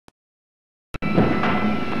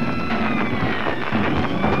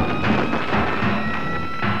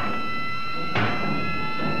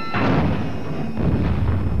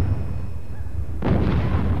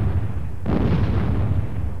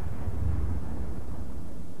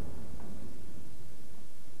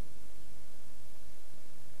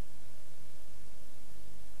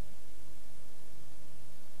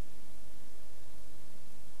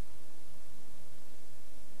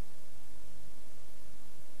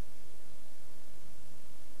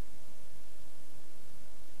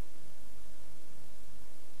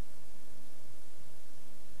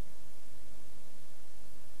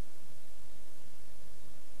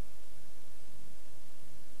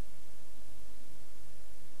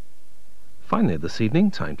Finally this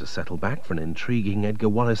evening, time to settle back for an intriguing Edgar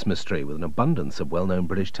Wallace mystery with an abundance of well-known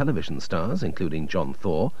British television stars, including John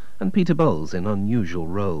Thaw and Peter Bowles in unusual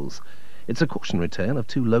roles. It's a cautionary tale of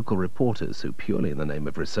two local reporters who, purely in the name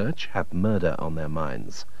of research, have murder on their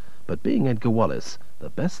minds. But being Edgar Wallace, the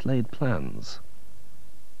best laid plans.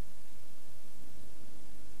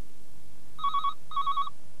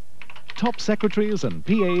 Top secretaries and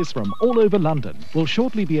PAs from all over London will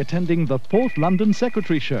shortly be attending the 4th London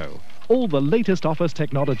Secretary Show. All the latest office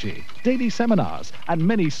technology, daily seminars and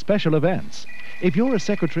many special events. If you're a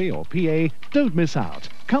secretary or PA, don't miss out.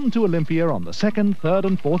 Come to Olympia on the 2nd, 3rd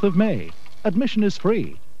and 4th of May. Admission is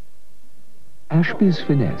free. Ashby's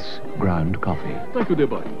Finesse ground coffee Thank you, dear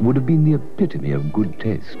boy. would have been the epitome of good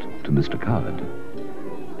taste to Mr. Coward.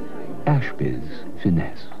 Ashby's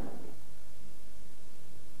Finesse.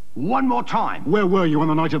 One more time. Where were you on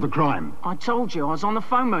the night of the crime? I told you, I was on the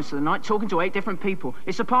phone most of the night talking to 8 different people.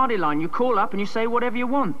 It's a party line. You call up and you say whatever you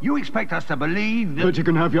want. You expect us to believe that... But you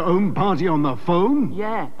can have your own party on the phone?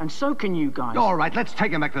 Yeah, and so can you guys. All right, let's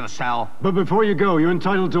take him back to the cell. But before you go, you're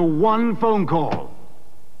entitled to one phone call.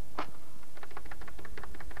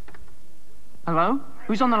 Hello?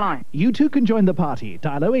 Who's on the line? You too can join the party.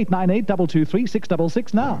 Dial 0898 223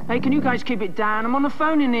 666 now. Hey, can you guys keep it down? I'm on the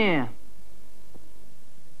phone in here.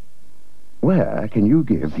 Where can you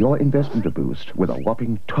give your investment a boost with a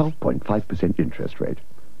whopping 12.5% interest rate?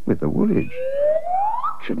 With the Woolwich.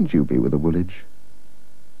 Shouldn't you be with the Woolwich?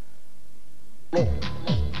 I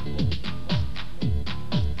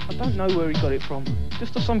don't know where he got it from.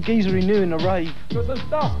 Just some geezer he knew in a rave. Got some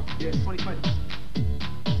stuff? Yes. 20 quid.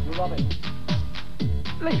 You'll love it.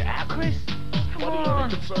 Leave it out, Chris. Come on.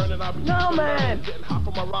 No, man.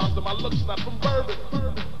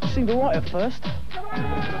 It seemed alright at first.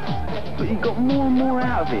 But you got more and more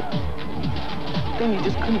out of it. Then you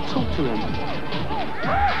just couldn't talk to him.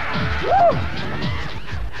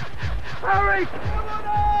 Hurry! Come on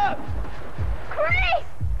up! Chris!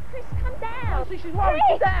 Chris, come down! See, she's worried.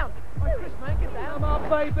 Get down! Hey, Chris, man, get down. Come on,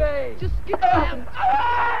 baby! Just get down!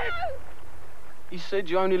 You said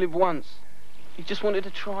you only live once. You just wanted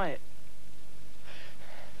to try it.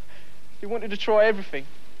 You wanted to try everything.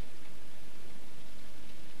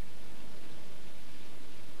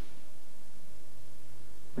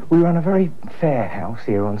 We run a very fair house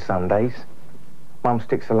here on Sundays. Mum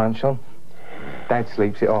sticks the lunch on, Dad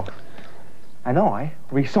sleeps it off. And I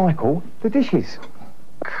recycle the dishes.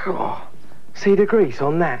 God, see the grease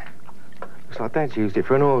on that? Looks like Dad's used it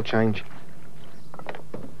for an oil change.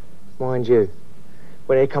 Mind you,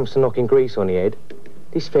 when it comes to knocking grease on the head,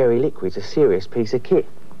 this fairy liquid's a serious piece of kit.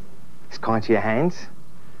 It's kind to your hands,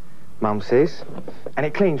 Mum says, and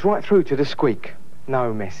it cleans right through to the squeak.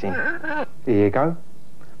 No messing. Here you go.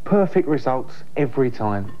 Perfect results every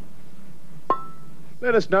time.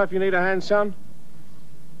 Let us know if you need a hand, son.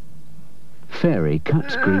 Fairy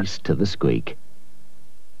cuts grease to the squeak.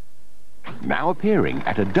 Now appearing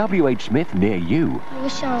at a W.H. Smith near you. I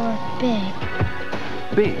wish I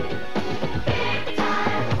were big. Big.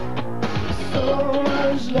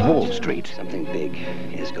 Wall Street. Something big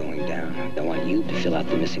is going down. I want you to fill out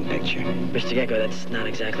the missing picture. Mr. Gecko, that's not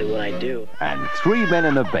exactly what I do. And 3 men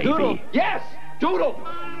and a baby. Doodle! Yes! Doodle!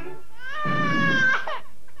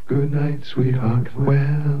 Good night, sweetheart.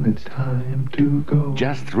 Well, it's time to go.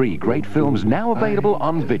 Just 3 great films now available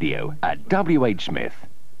on video at W.H. Smith.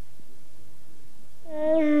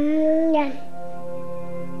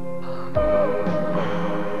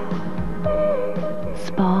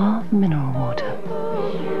 Spa mineral water.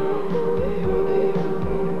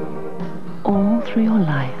 All through your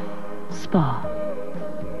life, Spa.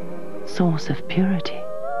 Source of purity.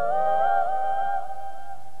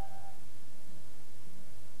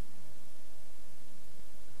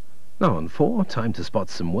 Now on 4, time to spot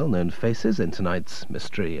some well-known faces in tonight's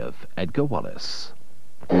Mystery of Edgar Wallace.